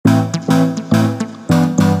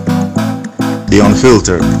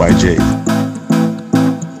Unfiltered by Jade.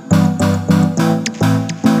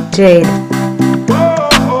 Jade.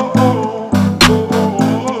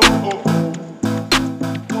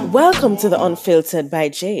 Welcome to the Unfiltered by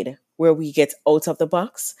Jade, where we get out of the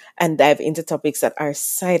box and dive into topics that are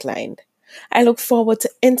sidelined. I look forward to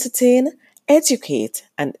entertain, educate,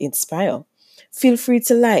 and inspire. Feel free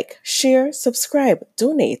to like, share, subscribe,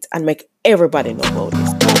 donate, and make everybody know about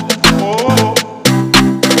this.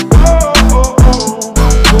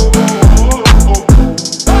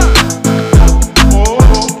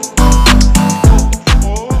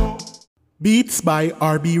 Beats by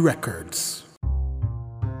RB Records.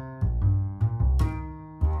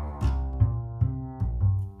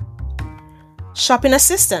 Shopping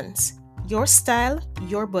assistance, your style,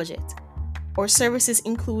 your budget. Our services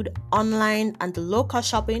include online and local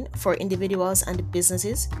shopping for individuals and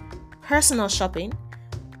businesses, personal shopping,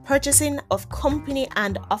 purchasing of company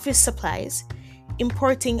and office supplies,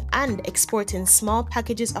 importing and exporting small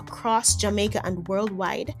packages across Jamaica and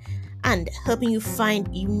worldwide, and helping you find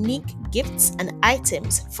unique gifts and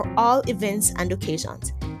items for all events and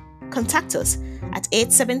occasions. Contact us at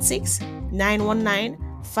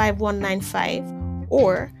 876-919-5195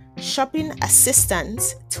 or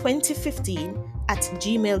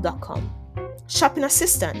shoppingassistance2015@gmail.com. Shopping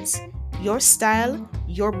Assistance, your style,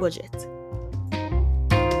 your budget.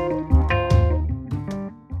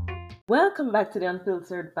 Welcome back to the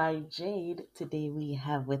Unfiltered by Jade. Today we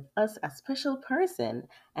have with us a special person,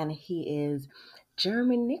 and he is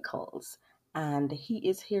Jeremy Nichols. And he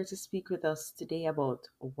is here to speak with us today about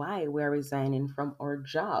why we're resigning from our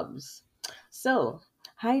jobs. So,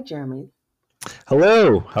 hi, Jeremy.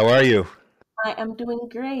 Hello, how are you? I am doing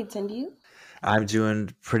great, and you? I'm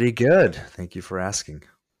doing pretty good. Thank you for asking.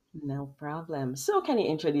 No problem. So, can you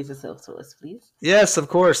introduce yourself to us, please? Yes, of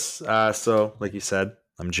course. So, like you said,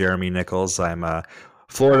 I'm Jeremy Nichols. I'm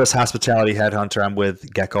Florida's hospitality headhunter. I'm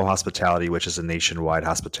with Gecko Hospitality, which is a nationwide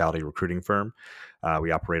hospitality recruiting firm.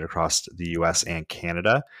 We operate across the U.S. and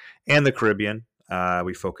Canada and the Caribbean.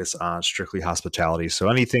 We focus on strictly hospitality. So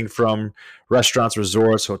anything from restaurants,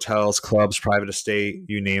 resorts, hotels, clubs, private estate,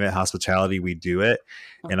 you name it, hospitality, we do it.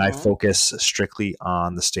 And I focus strictly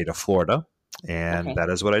on the state of Florida. And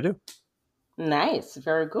that is what I do. Nice.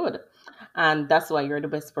 Very good. And that's why you're the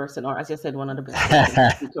best person, or as you said, one of the best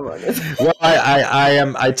persons. Well,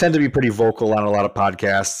 I tend to be pretty vocal on a lot of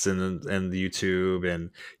podcasts and the YouTube, and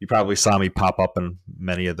you probably saw me pop up in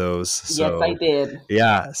many of those. So, yes, I did.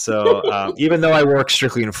 Yeah. So even though I work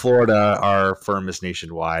strictly in Florida, our firm is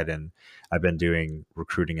nationwide, and I've been doing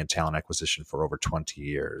recruiting and talent acquisition for over 20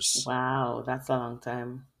 years. Wow, that's a long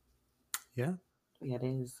time. Yeah. It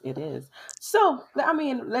is. It is. So, I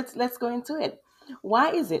mean, let's go into it.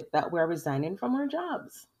 Why is it that we're resigning from our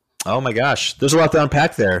jobs? Oh my gosh, there's a lot to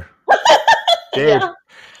unpack there. Dave, yeah.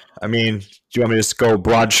 I mean, do you want me to just go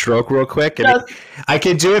broad stroke real quick? Yes. I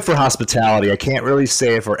can do it for hospitality. I can't really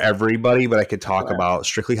say it for everybody, but I could talk about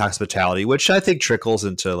strictly hospitality, which I think trickles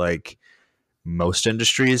into like most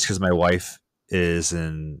industries because my wife she's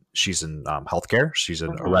in healthcare. She's a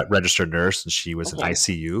registered nurse, and she was in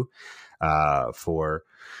ICU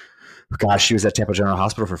she was at Tampa General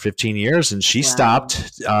Hospital for 15 years, and she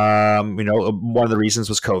stopped. One of the reasons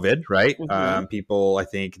was COVID, right? People, I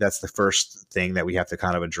think that's the first thing that we have to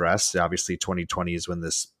kind of address. Obviously, 2020 is when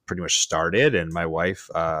this pretty much started, and my wife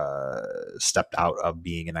stepped out of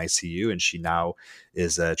being in ICU, and she now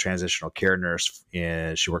is a transitional care nurse,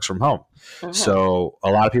 and she works from home. So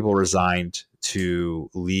a lot of people resigned to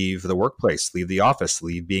leave the workplace, leave the office,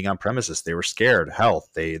 leave being on premises. They were scared, health.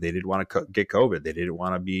 They didn't want to get COVID. They didn't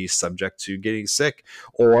want to be subject to getting sick,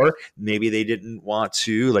 or maybe they didn't want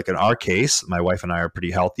to, like in our case, my wife and I are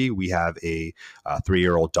pretty healthy. We have a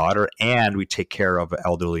 3-year-old daughter, and we take care of an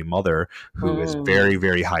elderly mother who is very,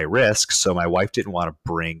 very high risk. So my wife didn't want to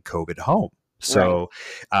bring COVID home. So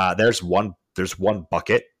there's one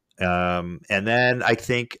bucket. And then I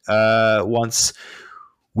think once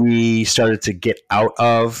we started to get out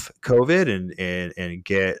of COVID and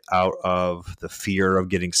get out of the fear of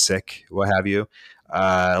getting sick, what have you,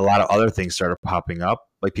 a lot of other things started popping up.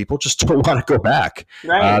 Like people just don't want to go back.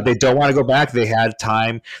 They don't want to go back. They had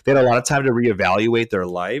time. They had a lot of time to reevaluate their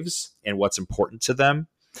lives and what's important to them.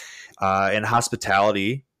 And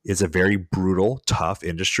hospitality is a very brutal, tough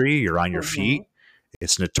industry. You're on your feet.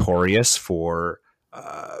 It's notorious for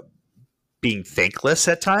being thankless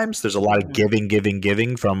at times. There's a lot of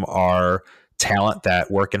giving from our talent that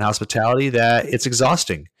work in hospitality that it's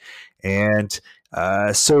exhausting. And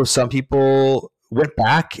so some people went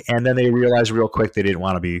back, and then they realized real quick they didn't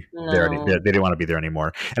want to be there. No. They didn't want to be there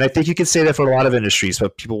anymore. And I think you could say that for a lot of industries.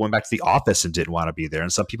 But people went back to the office and didn't want to be there,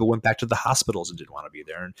 and some people went back to the hospitals and didn't want to be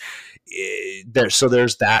there. And so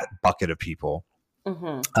there's that bucket of people.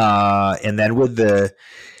 And then with the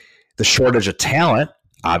shortage of talent,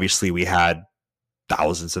 obviously we had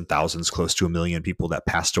thousands and thousands, close to 1 million people that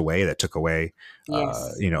passed away, that took away,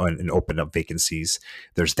 and opened up vacancies.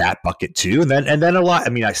 There's that bucket too, and then a lot. I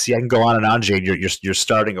mean, I can go on and on, Jade. You're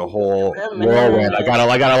starting a whole whirlwind. I got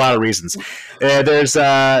a lot of reasons. There's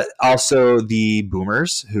also the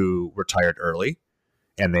boomers who retired early,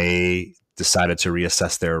 and they decided to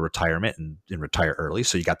reassess their retirement and retire early.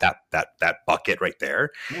 So you got that bucket right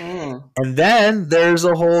there. And then there's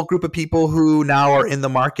a whole group of people who now are in the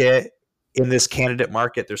market. In this candidate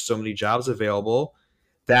market, there's so many jobs available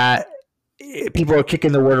that people are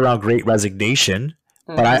kicking the word around great resignation,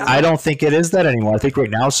 but I don't think it is that anymore. I think right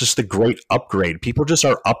now it's just the great upgrade. People just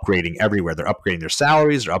are upgrading everywhere. They're upgrading their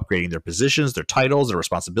salaries, they're upgrading their positions, their titles, their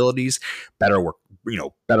responsibilities, better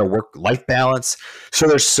work-life balance. So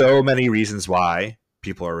there's so many reasons why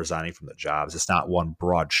people are resigning from the jobs. It's not one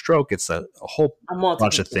broad stroke. It's a whole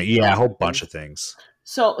bunch of things. Yeah, a whole bunch of things.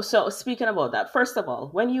 So speaking about that, first of all,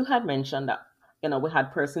 when you had mentioned that, we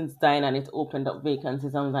had persons dying and it opened up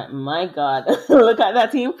vacancies, I was like, my God, look at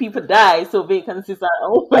that team. People die, so vacancies are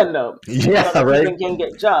opened up. Yeah, right. People can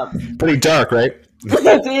get jobs. Pretty dark, right?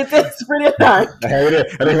 It's pretty dark. I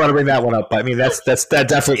didn't want to bring that one up, but I mean, that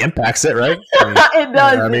definitely impacts it, right? It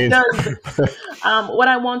does. It does. What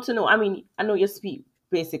I want to know, I know you speak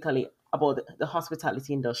basically about the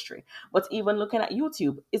hospitality industry, but even looking at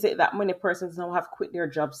YouTube, is it that many persons now have quit their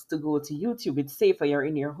jobs to go to YouTube? It's safer, you're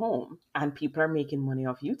in your home, and people are making money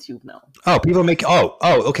off YouTube now.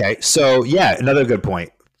 Okay. So yeah, another good point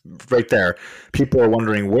right there. People are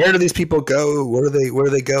wondering, where do these people go? Where do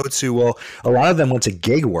they go to? Well, a lot of them went to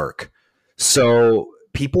gig work, so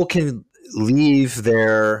people can leave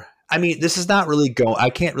their. I mean, this is not really I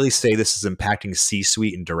can't really say this is impacting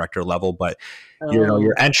C-suite and director level, but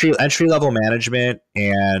your entry level management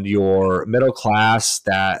and your middle class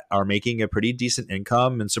that are making a pretty decent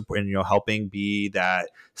income and support, and helping be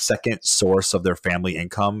that second source of their family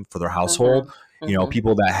income for their household.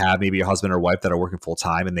 People that have maybe a husband or wife that are working full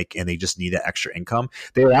time and they just need that extra income.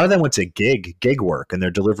 A lot of them went to gig work, and they're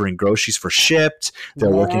delivering groceries for Shipt. They're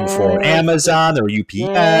working for Amazon or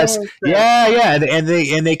UPS. And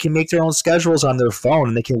they can make their own schedules on their phone,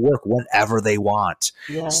 and they can work whenever they want.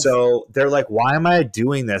 Yes. So they're like, why am I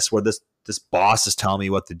doing this where this boss is telling me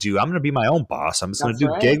what to do? I'm going to be my own boss. I'm just going to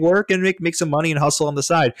do gig work and make some money and hustle on the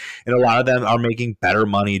side. And a lot of them are making better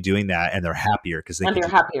money doing that, and they're happier because they're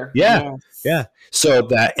happier. Yeah. Yes. Yeah. So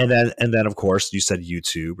that, and then of course you said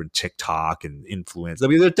YouTube and TikTok and influence. I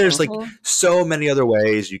mean, there's like so many other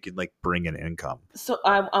ways you can like bring in income. So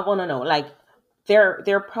I want to know, like,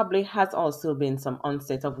 there probably has also been some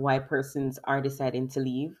onset of why persons are deciding to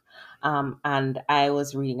leave. And I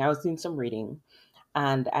was doing some reading,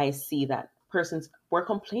 and I see that persons were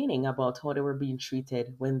complaining about how they were being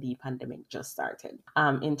treated when the pandemic just started,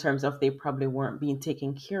 in terms of they probably weren't being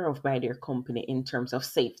taken care of by their company in terms of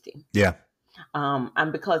safety. Yeah.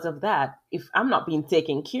 And because of that, if I'm not being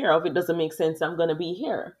taken care of, it doesn't make sense I'm going to be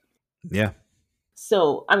here. Yeah.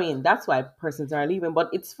 So, that's why persons are leaving. But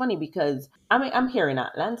it's funny because, I'm here in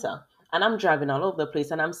Atlanta, and I'm driving all over the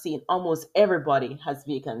place, and I'm seeing almost everybody has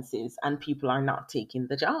vacancies, and people are not taking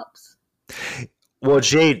the jobs. Well,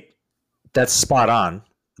 Jade, that's spot on.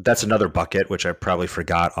 That's another bucket, which I probably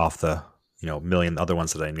forgot off the million other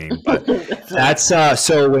ones that I named. But that's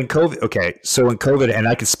so when COVID, and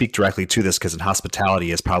I can speak directly to this because in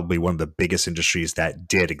hospitality is probably one of the biggest industries that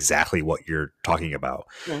did exactly what you're talking about,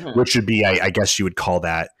 which would be, I guess you would call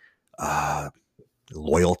that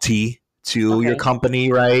loyalty to your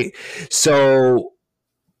company, right? So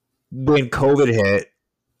when COVID hit,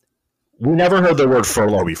 we never heard the word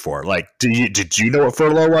furlough before. Like, did you know what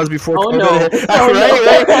furlough was before COVID?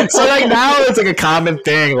 No. Right? So like now it's like a common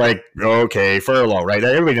thing. Like, okay, furlough, right?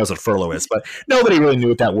 Everybody knows what furlough is, but nobody really knew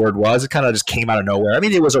what that word was. It kind of just came out of nowhere. I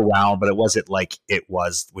mean, it was around, but it wasn't like it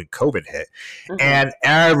was when COVID hit. And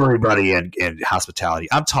everybody in hospitality,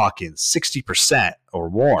 I'm talking 60% or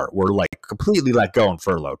more, were like completely let go and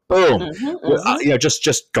furloughed. Boom,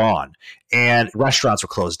 just gone. And restaurants were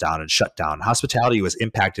closed down and shut down. Hospitality was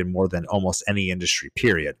impacted more than almost any industry,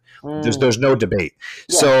 period. There's no debate.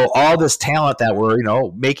 Yeah. So all this talent that were,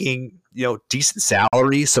 making decent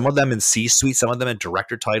salaries, some of them in C-suite, some of them in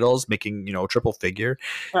director titles, making, triple figure.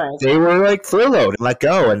 Right. They were like furloughed and let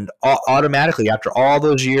go. And automatically, after all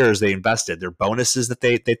those years, they invested their bonuses that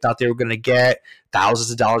they thought they were going to get,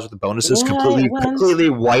 thousands of dollars worth of bonuses, completely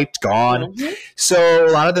wiped, gone. Mm-hmm. So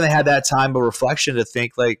a lot of them had that time of reflection to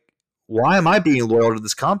think, like, why am I being loyal to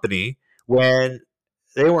this company when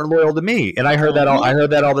they weren't loyal to me? And I heard that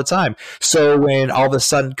all the time. So when all of a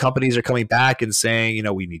sudden companies are coming back and saying,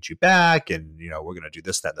 we need you back, and we're going to do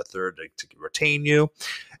this, that, and the third to retain you,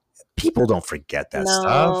 people don't forget that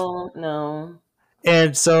stuff. No.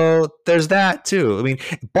 And so there's that too. I mean,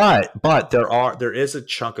 but there is a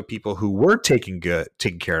chunk of people who were taken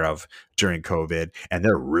care of during COVID, and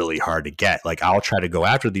they're really hard to get. Like, I'll try to go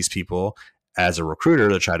after these people as a recruiter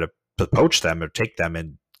to try to poach them or take them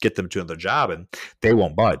and get them to another job, and they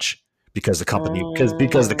won't budge because the company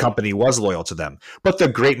because the company was loyal to them. But the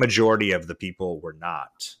great majority of the people were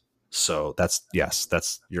not. So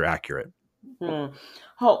you're accurate.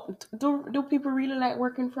 How do people really like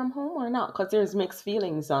working from home or not? Because there's mixed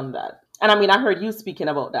feelings on that. And I mean, I heard you speaking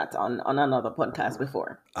about that on another podcast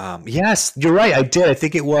before. Yes, you're right. I did. I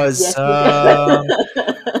think it was.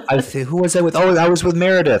 I think, who was I with? Oh, I was with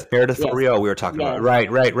Meredith Rio. We were talking about it.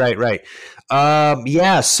 Right.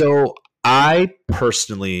 Yeah. So I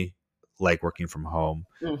personally like working from home,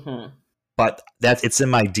 but it's in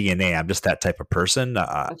my DNA. I'm just that type of person.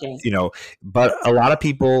 Okay. But a lot of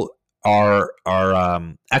people are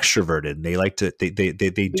extroverted, and they like to they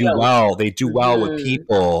do well. They do well with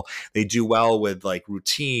people. They do well with like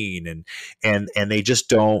routine, and they just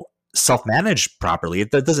don't self-manage properly.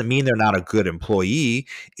 That doesn't mean they're not a good employee.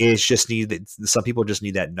 It's just some people just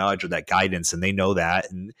need that nudge or that guidance, and they know that,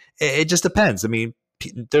 and it just depends. I mean,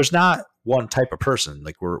 there's not one type of person.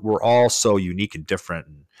 Like, we're all so unique and different,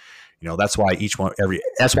 and that's why each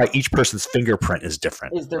person's fingerprint is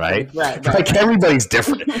different, right? Like, everybody's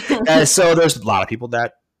different. And so there's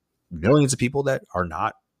millions of people that are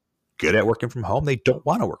not good at working from home. They don't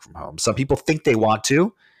want to work from home. Some people think they want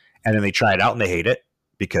to, and then they try it out and they hate it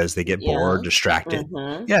because they get bored, distracted.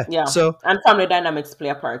 Yeah. So, and family dynamics play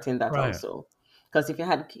a part in that also. Because if you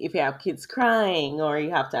have kids crying, or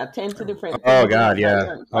you have to attend to different things. Oh God,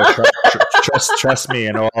 yeah. Trust me,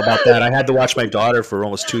 I know all about that. I had to watch my daughter for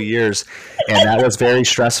almost 2 years, and that was very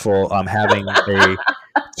stressful. Having a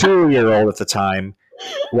 2-year-old at the time,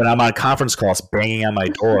 when I'm on conference calls, banging on my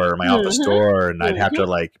office door, and I'd have to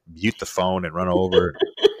like mute the phone and run over.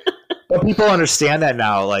 But people understand that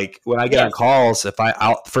now. Like, when I get on calls,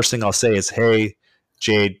 first thing I'll say is, "Hey,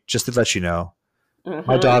 Jade, just to let you know,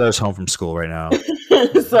 my daughter's home from school right now."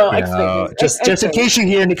 So just in case you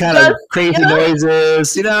hear any kind of crazy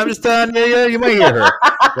noises, I'm just telling you, you might hear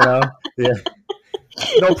her.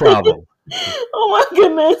 No problem. Oh my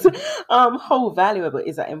goodness. How valuable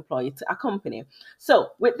is an employee to a company? So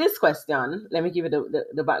with this question, let me give you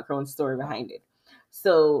the background story behind it.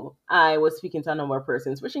 So I was speaking to a number of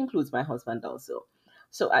persons, which includes my husband also.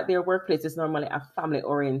 So at their workplace is normally a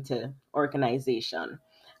family-oriented organization.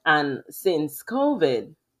 And since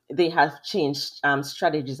COVID, they have changed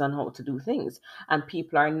strategies on how to do things. And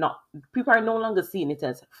people are no longer seeing it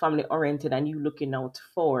as family-oriented and you looking out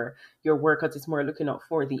for your workers. It's more looking out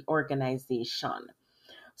for the organization.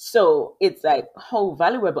 So it's like, how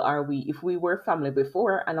valuable are we if we were family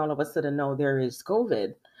before and all of a sudden now there is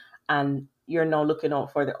COVID and you're now looking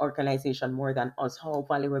out for the organization more than us? How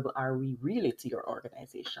valuable are we really to your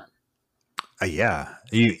organization? Yeah.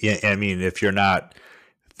 I mean, if you're not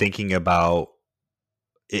thinking about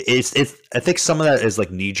it's I think some of that is like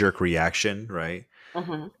knee-jerk reaction, right?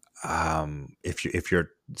 If you're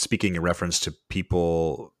speaking in reference to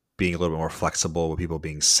people being a little bit more flexible with people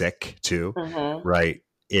being sick too, right?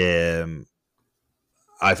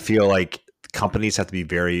 I feel like companies have to be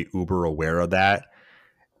very uber aware of that,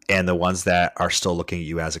 and the ones that are still looking at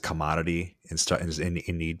you as a commodity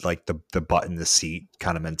and need like the butt in the seat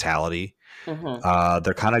kind of mentality,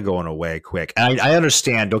 they're kind of going away quick. And I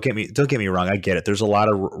understand. Don't get me wrong. I get it. There's a lot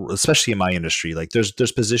of, especially in my industry, like there's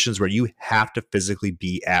positions where you have to physically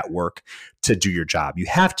be at work to do your job. You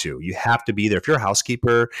have to be there. If you're a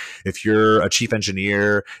housekeeper, if you're a chief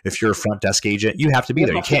engineer, if you're a front desk agent, you have to be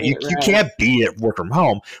there. You can't be at work from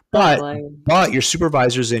home. But your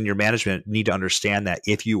supervisors and your management need to understand that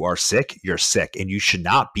if you are sick, you're sick, and you should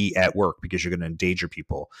not be at work because you're going to endanger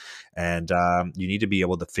people. And you need to be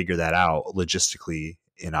able to figure that out logistically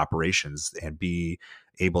in operations and be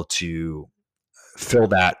able to fill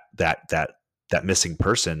that missing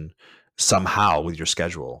person somehow with your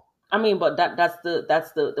schedule. I mean, but that's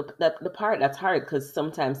the part that's hard, because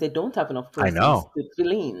sometimes they don't have enough persons to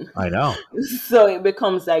fill in. I know. So it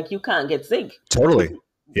becomes like you can't get sick. Totally.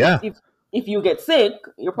 Yeah. If you get sick,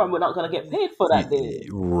 you're probably not going to get paid for that day.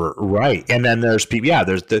 Right. And then there's people. Yeah.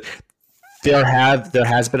 There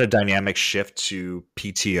has been a dynamic shift to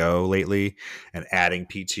PTO lately, and adding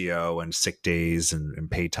PTO and sick days and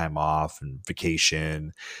paid time off and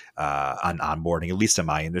vacation on onboarding. At least in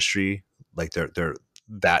my industry, like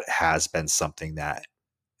that has been something that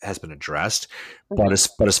has been addressed. But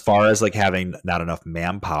as far as like having not enough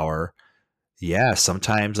manpower, yeah,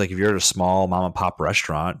 sometimes like if you're at a small mom and pop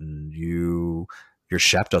restaurant and your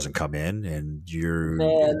chef doesn't come in and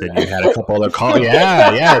then you had a couple other calls.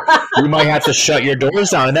 Yeah. You might have to shut your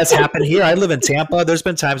doors down. And that's happened here. I live in Tampa. There's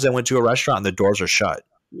been times I went to a restaurant and the doors are shut.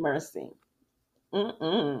 Mercy.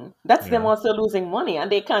 That's them also losing money,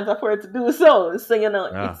 and they can't afford to do so. So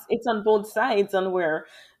it's on both sides, on where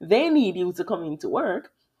they need you to come into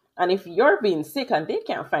work, and if you're being sick and they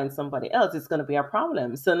can't find somebody else, it's going to be a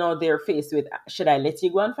problem. So now they're faced with: should I let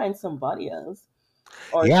you go and find somebody else,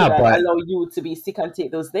 or should I allow you to be sick and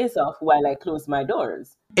take those days off while I close my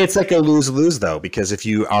doors? It's like a lose-lose though, because if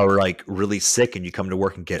you are like really sick and you come to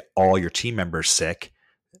work and get all your team members sick,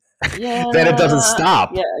 then it doesn't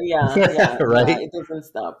stop. Yeah, right? Yeah, it doesn't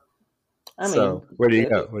stop. I mean, where do you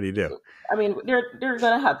go? What do you do? I mean, there are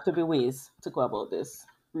gonna have to be ways to go about this.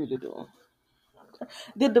 Really do.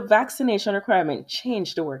 Did the vaccination requirement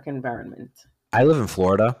change the work environment? I live in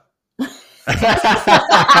Florida. That's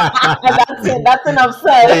it. That's enough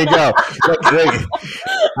said. There you go.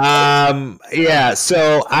 Yeah.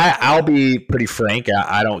 So I'll be pretty frank.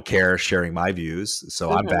 I don't care sharing my views.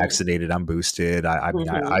 So I'm vaccinated. I'm boosted. I mean,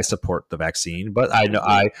 I support the vaccine, but I know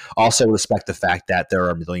I also respect the fact that there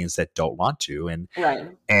are millions that don't want to. And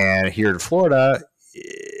here in Florida,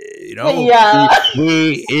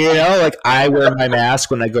 we like I wear my mask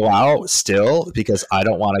when I go out still, because I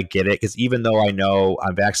don't want to get it. Because even though I know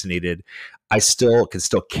I'm vaccinated, I can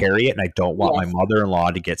still carry it, and I don't want my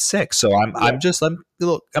mother-in-law to get sick. So I'm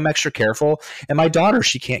extra careful. And my daughter,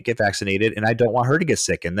 she can't get vaccinated, and I don't want her to get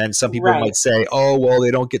sick. And then some people might say, "Oh, well,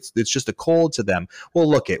 they don't get. It's just a cold to them."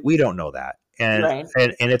 Well, we don't know that. And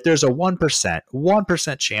if there's a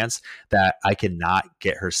 1% chance that I cannot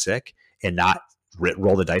get her sick and not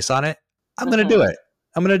roll the dice on it, I'm going to do it.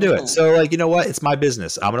 So like, you know what? It's my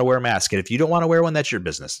business. I'm going to wear a mask. And if you don't want to wear one, that's your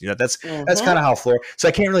business. That's kind of how Florida. So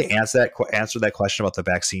I can't really answer that question about the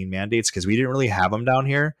vaccine mandates, because we didn't really have them down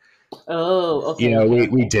here. Oh, okay.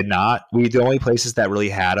 We did not. The only places that really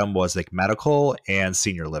had them was like medical and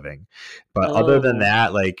senior living. But other than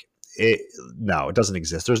that, like, it doesn't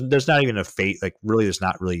exist. There's not even there's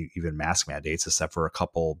not really even mask mandates, except for a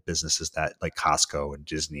couple businesses that like Costco and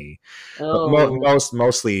Disney. But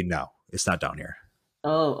mostly no, it's not down here.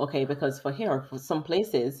 Oh, okay. Because for some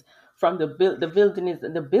places, from the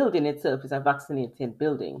building itself is a vaccinated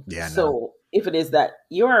building. Yeah. So if it is that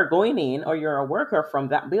you're going in or you're a worker from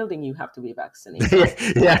that building, you have to be vaccinated.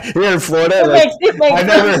 Yeah. Here in Florida,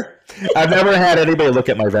 I've never had anybody look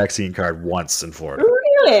at my vaccine card once in Florida.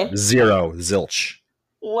 Really? Zero, zilch.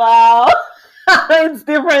 Wow. It's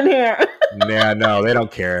different here. Yeah, no, they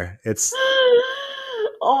don't care. It's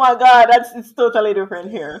oh my God, it's totally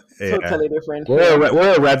different here. Yeah. Totally different.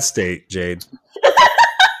 We're a red state, Jade.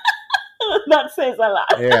 That says a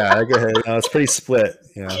lot. Yeah, it's pretty split.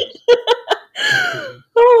 Yeah.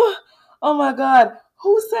 Oh my God,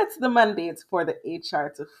 who sets the mandates for the HR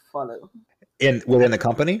to follow? Within the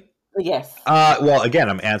company? Yes. Well, again,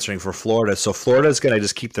 I'm answering for Florida. So Florida is going to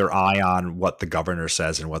just keep their eye on what the governor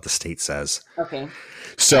says and what the state says. Okay.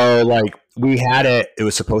 So like we had it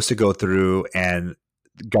was supposed to go through, and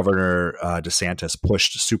Governor DeSantis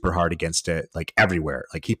pushed super hard against it, like everywhere.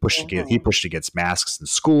 Like he pushed against masks in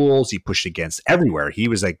schools. He pushed against everywhere. He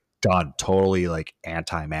was like done, totally like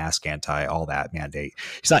anti-mask, anti all that mandate.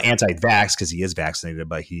 He's not anti-vax because he is vaccinated,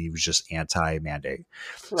 but he was just anti-mandate.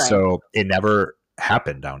 Right. So it never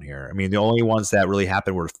happened down here. I mean, the only ones that really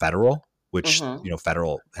happened were federal, which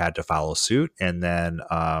federal had to follow suit, and then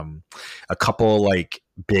a couple like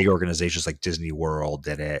big organizations like Disney World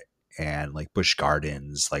did it. And like Busch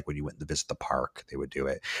Gardens, like when you went to visit the park, they would do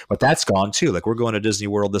it. But that's gone too. Like we're going to Disney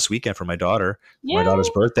World this weekend for my daughter, my daughter's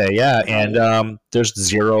birthday. Yeah. And there's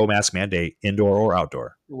zero mask mandate, indoor or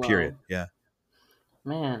outdoor, period. Yeah.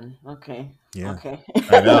 Man. Okay. Yeah. Okay.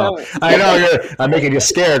 I know. I'm making you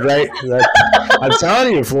scared, right? Like, I'm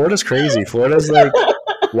telling you, Florida's crazy. Florida's like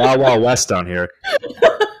Wild Wild West down here.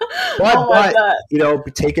 But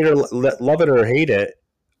take it or love it or hate it,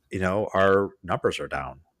 our numbers are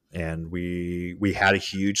down. And we had a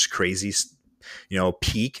huge, crazy,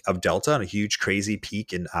 peak of Delta and a huge, crazy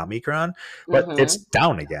peak in Omicron, but it's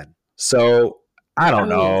down again. So I don't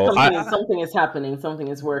know. Something is happening. Something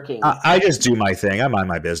is working. I just do my thing. I mind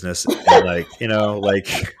my business. And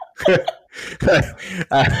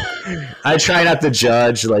I try not to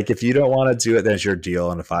judge. Like, if you don't want to do it, that's your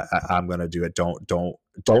deal. And if I'm going to do it,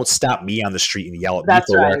 don't stop me on the street and yell at me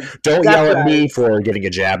Don't yell at me for getting a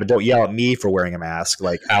jab, and don't yell at me for wearing a mask.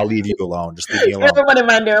 Like, I'll leave you alone. Just leave me alone. Everybody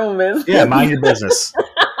mind their own business. Yeah, mind your business.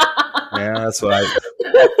 Yeah, that's what I.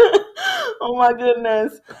 Oh my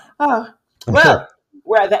goodness. Oh, well,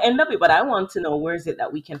 we're at the end of it, but I want to know, where is it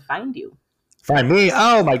that we can find you? Find me?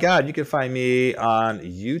 Oh my God, you can find me on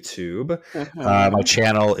YouTube. My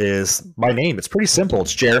channel is my name. It's pretty simple.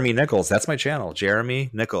 It's Jeremy Nichols. That's my channel, Jeremy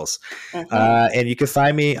Nichols. And you can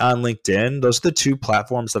find me on LinkedIn. Those are the two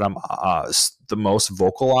platforms that I'm the most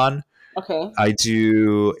vocal on. Okay. I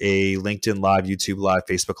do a LinkedIn Live, YouTube Live,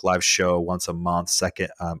 Facebook Live show once a month.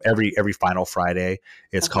 Every final Friday.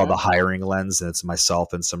 It's called The Hiring Lens, and it's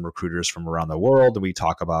myself and some recruiters from around the world, and we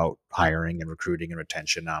talk about hiring and recruiting and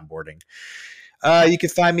retention, onboarding. You can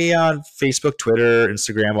find me on Facebook, Twitter,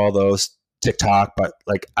 Instagram, all those, TikTok. But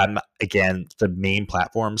the main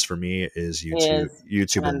platforms for me is YouTube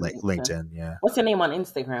and LinkedIn. Yeah. What's your name on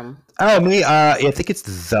Instagram? Oh, me. I think it's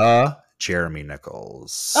the Jeremy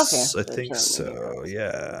Nichols. Okay. I think so. Nichols.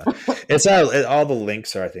 Yeah. It's all the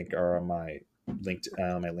links are on my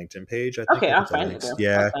LinkedIn page. I think. Okay, I'll find it there.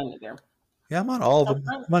 Yeah. I'll find it there. Yeah, I'm on all of them.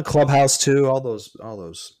 I'm on Clubhouse too. All those.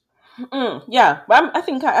 Yeah, but I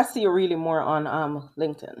think I see you really more on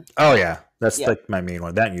LinkedIn. Oh yeah, that's like my main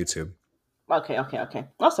one. That and YouTube. Okay.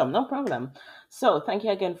 Awesome, no problem. So thank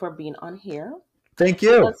you again for being on here. Thank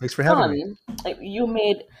you. Thanks for having me. You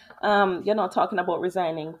made talking about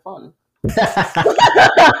resigning fun. That's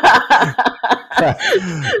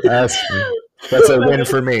a win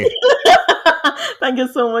for me. Thank you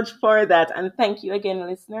so much for that, and thank you again,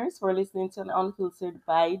 listeners, for listening to Unfiltered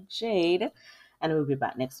by Jade. And we'll be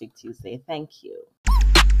back next week, Tuesday. Thank you.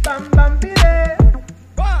 Bam, bam, bam,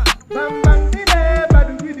 bam, bam, bam, bam,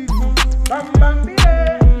 bam, bam, bam,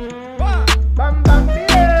 bam, bam, bam,